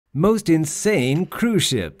Most insane cruise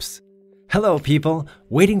ships. Hello people,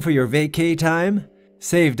 waiting for your vacay time?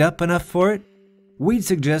 Saved up enough for it? We'd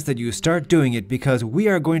suggest that you start doing it because we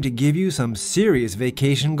are going to give you some serious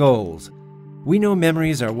vacation goals. We know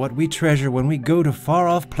memories are what we treasure when we go to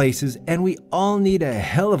far-off places, and we all need a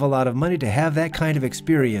hell of a lot of money to have that kind of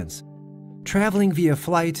experience. Traveling via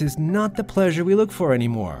flights is not the pleasure we look for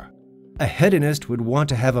anymore. A hedonist would want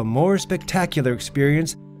to have a more spectacular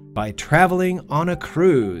experience by traveling on a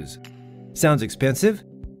cruise. Sounds expensive?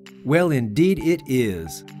 Well, indeed it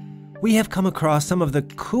is. We have come across some of the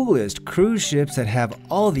coolest cruise ships that have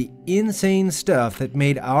all the insane stuff that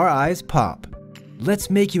made our eyes pop. Let's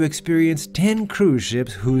make you experience 10 cruise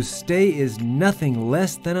ships whose stay is nothing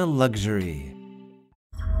less than a luxury.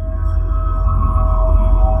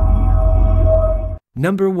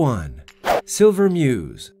 Number 1. Silver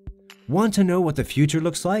Muse. Want to know what the future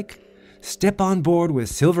looks like? Step on board with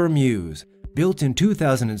Silver Muse, built in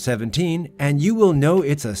 2017, and you will know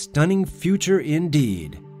it's a stunning future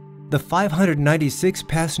indeed. The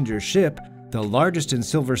 596-passenger ship, the largest in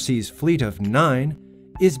Silversea's fleet of 9,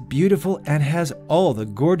 is beautiful and has all the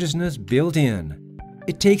gorgeousness built in.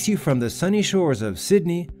 It takes you from the sunny shores of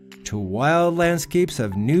Sydney to wild landscapes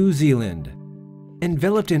of New Zealand.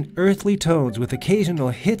 Enveloped in earthly tones with occasional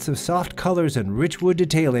hits of soft colors and rich wood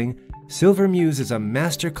detailing, Silver Muse is a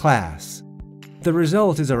master class. The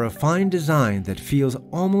result is a refined design that feels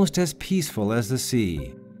almost as peaceful as the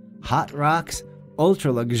sea. Hot rocks,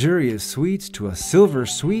 ultra-luxurious suites to a silver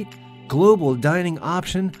suite, global dining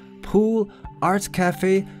option, pool, arts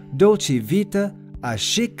cafe, dolce vita, a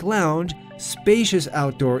chic lounge, spacious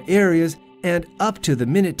outdoor areas, and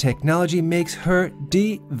up-to-the-minute technology makes her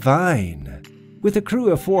divine. With a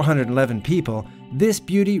crew of 411 people, this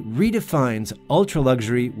beauty redefines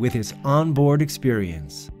ultra-luxury with its onboard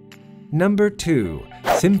experience. Number 2.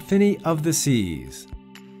 Symphony of the Seas.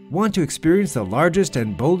 Want to experience the largest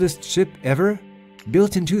and boldest ship ever?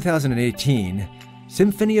 Built in 2018,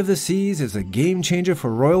 Symphony of the Seas is a game-changer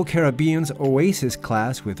for Royal Caribbean's Oasis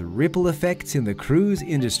class with ripple effects in the cruise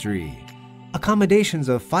industry. Accommodations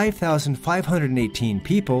of 5,518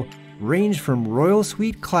 people range from Royal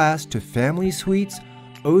Suite class to family suites,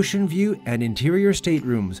 ocean view, and interior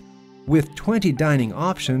staterooms. With 20 dining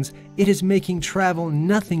options, it is making travel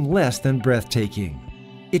nothing less than breathtaking.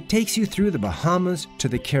 It takes you through the Bahamas to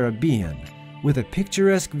the Caribbean, with a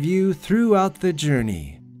picturesque view throughout the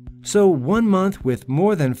journey. So 1 month with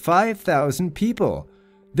more than 5,000 people.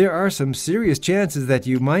 There are some serious chances that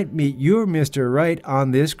you might meet your Mr. Right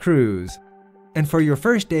on this cruise. And for your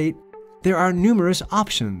first date, there are numerous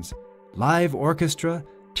options: live orchestra,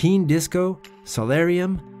 teen disco,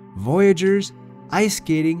 solarium, voyagers, ice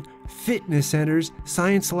skating, fitness centers,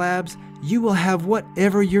 science labs. You will have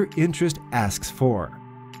whatever your interest asks for.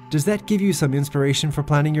 Does that give you some inspiration for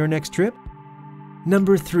planning your next trip?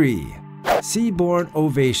 Number 3. Seabourn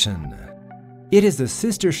Ovation. It is the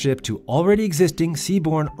sister ship to already existing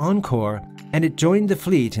Seabourn Encore, and it joined the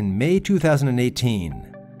fleet in May 2018.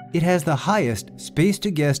 It has the highest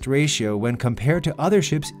space-to-guest ratio when compared to other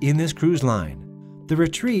ships in this cruise line. The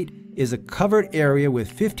retreat is a covered area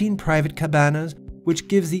with 15 private cabanas, which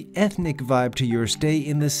gives the ethnic vibe to your stay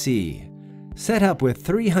in the sea. Set up with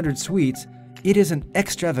 300 suites, it is an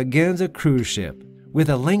extravaganza cruise ship. With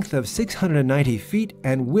a length of 690 feet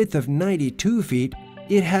and width of 92 feet,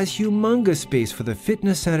 it has humongous space for the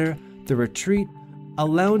fitness center, the retreat, a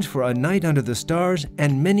lounge for a night under the stars,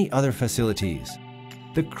 and many other facilities.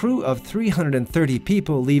 The crew of 330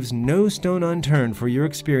 people leaves no stone unturned for your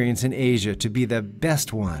experience in Asia to be the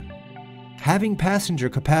best one. Having passenger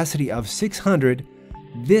capacity of 600,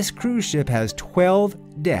 this cruise ship has 12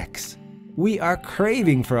 decks. We are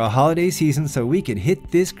craving for a holiday season so we can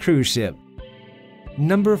hit this cruise ship.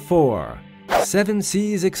 Number 4. Seven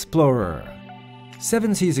Seas Explorer.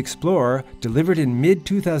 Seven Seas Explorer, delivered in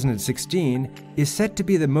mid-2016, is set to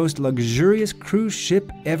be the most luxurious cruise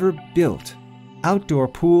ship ever built. Outdoor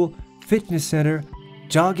pool, fitness center,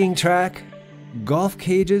 jogging track, golf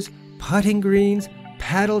cages, putting greens,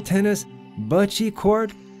 paddle tennis, bocce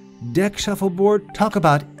court, deck shuffleboard. Talk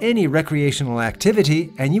about any recreational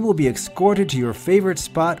activity and you will be escorted to your favorite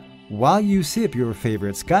spot while you sip your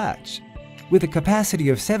favorite scotch. With a capacity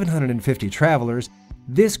of 750 travelers,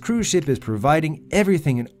 this cruise ship is providing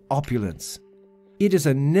everything in opulence. It is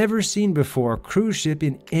a never-seen-before cruise ship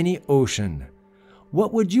in any ocean.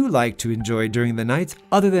 What would you like to enjoy during the nights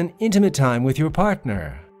other than intimate time with your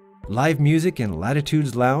partner? Live music in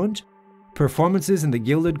Latitude's Lounge? Performances in the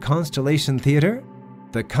Gilded Constellation Theater?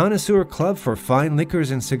 The Connoisseur Club for fine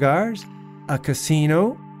liquors and cigars? A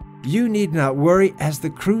casino? You need not worry, as the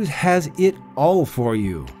cruise has it all for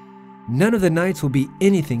you. None of the nights will be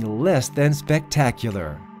anything less than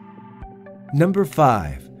spectacular. Number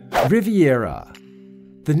 5. Riviera.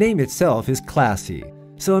 The name itself is classy,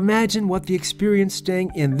 so imagine what the experience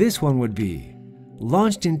staying in this one would be.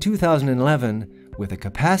 Launched in 2011, with a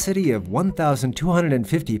capacity of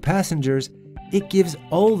 1,250 passengers, it gives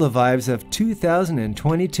all the vibes of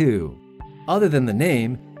 2022. Other than the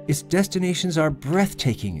name, its destinations are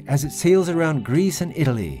breathtaking as it sails around Greece and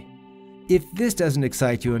Italy. If this doesn't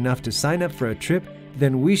excite you enough to sign up for a trip,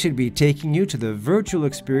 then we should be taking you to the virtual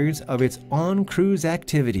experience of its on-cruise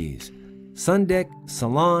activities. Sundeck,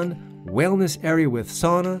 salon, wellness area with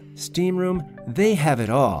sauna, steam room, they have it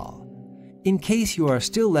all. In case you are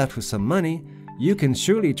still left with some money, you can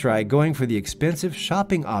surely try going for the expensive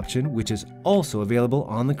shopping option, which is also available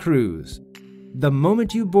on the cruise. The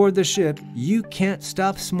moment you board the ship, you can't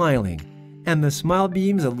stop smiling, and the smile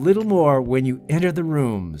beams a little more when you enter the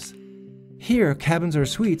rooms. Here, cabins or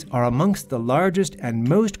suites are amongst the largest and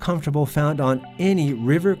most comfortable found on any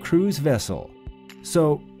river cruise vessel.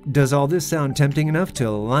 So, does all this sound tempting enough to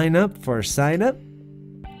line up for sign up?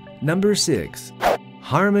 Number 6.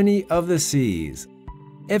 Harmony of the Seas.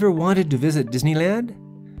 Ever wanted to visit Disneyland?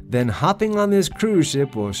 Then hopping on this cruise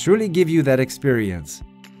ship will surely give you that experience.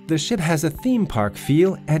 The ship has a theme park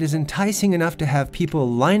feel and is enticing enough to have people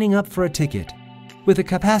lining up for a ticket. With a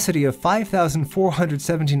capacity of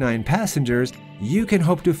 5,479 passengers, you can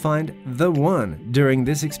hope to find the one during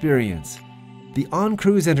this experience. The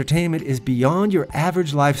on-cruise entertainment is beyond your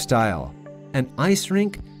average lifestyle. An ice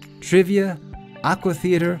rink, trivia, aqua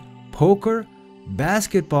theater, poker,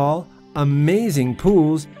 basketball, amazing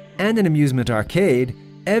pools, and an amusement arcade,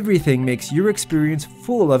 everything makes your experience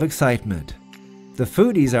full of excitement. The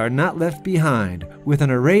foodies are not left behind, with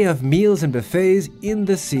an array of meals and buffets in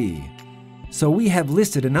the sea. So we have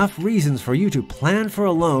listed enough reasons for you to plan for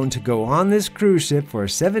a loan to go on this cruise ship for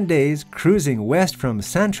 7 days cruising west from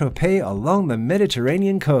Saint-Tropez along the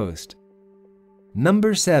Mediterranean coast.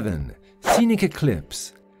 Number 7. Scenic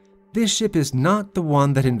Eclipse. This ship is not the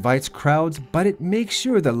one that invites crowds, but it makes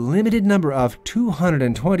sure the limited number of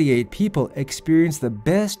 228 people experience the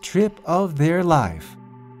best trip of their life.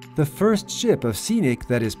 The first ship of Scenic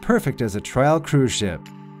that is perfect as a trial cruise ship.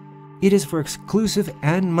 It is for exclusive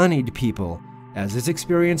and moneyed people, as this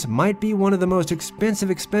experience might be one of the most expensive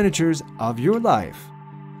expenditures of your life.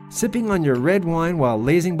 Sipping on your red wine while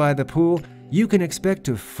lazing by the pool, you can expect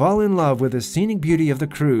to fall in love with the scenic beauty of the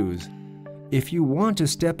cruise. If you want to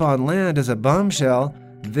step on land as a bombshell,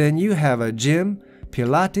 then you have a gym,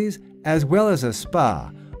 Pilates, as well as a spa.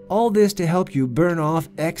 All this to help you burn off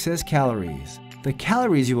excess calories. The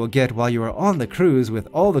calories you will get while you are on the cruise with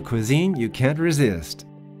all the cuisine you can't resist.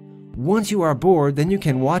 Once you are bored, then you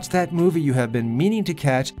can watch that movie you have been meaning to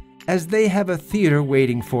catch, as they have a theater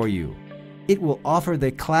waiting for you. It will offer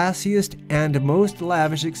the classiest and most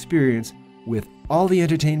lavish experience with all the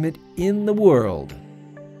entertainment in the world.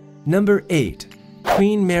 Number 8.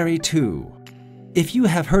 Queen Mary 2. If you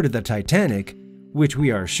have heard of the Titanic, which we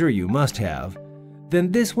are sure you must have,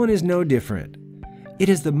 then this one is no different. It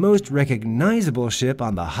is the most recognizable ship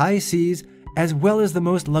on the high seas, as well as the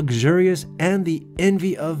most luxurious and the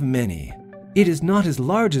envy of many. It is not as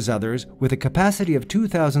large as others, with a capacity of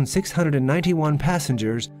 2,691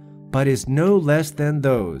 passengers, but is no less than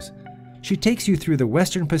those. She takes you through the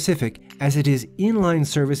Western Pacific, as it is inline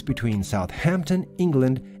service between Southampton,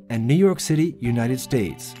 England, and New York City, United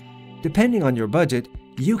States. Depending on your budget,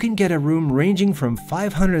 you can get a room ranging from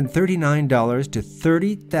 $539 to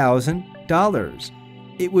 $30,000.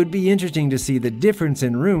 It would be interesting to see the difference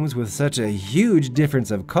in rooms with such a huge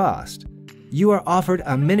difference of cost. You are offered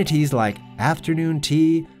amenities like afternoon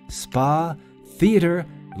tea, spa, theater,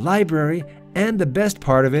 library, and the best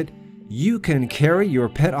part of it, you can carry your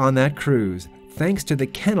pet on that cruise, thanks to the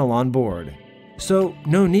kennel on board. So,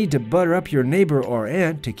 no need to butter up your neighbor or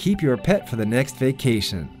aunt to keep your pet for the next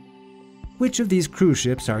vacation. Which of these cruise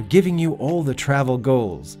ships are giving you all the travel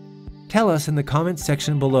goals? Tell us in the comments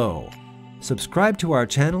section below. Subscribe to our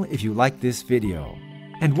channel if you like this video.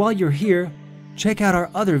 And while you're here, check out our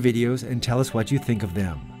other videos and tell us what you think of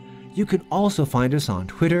them. You can also find us on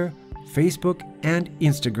Twitter, Facebook, and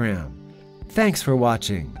Instagram. Thanks for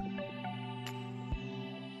watching.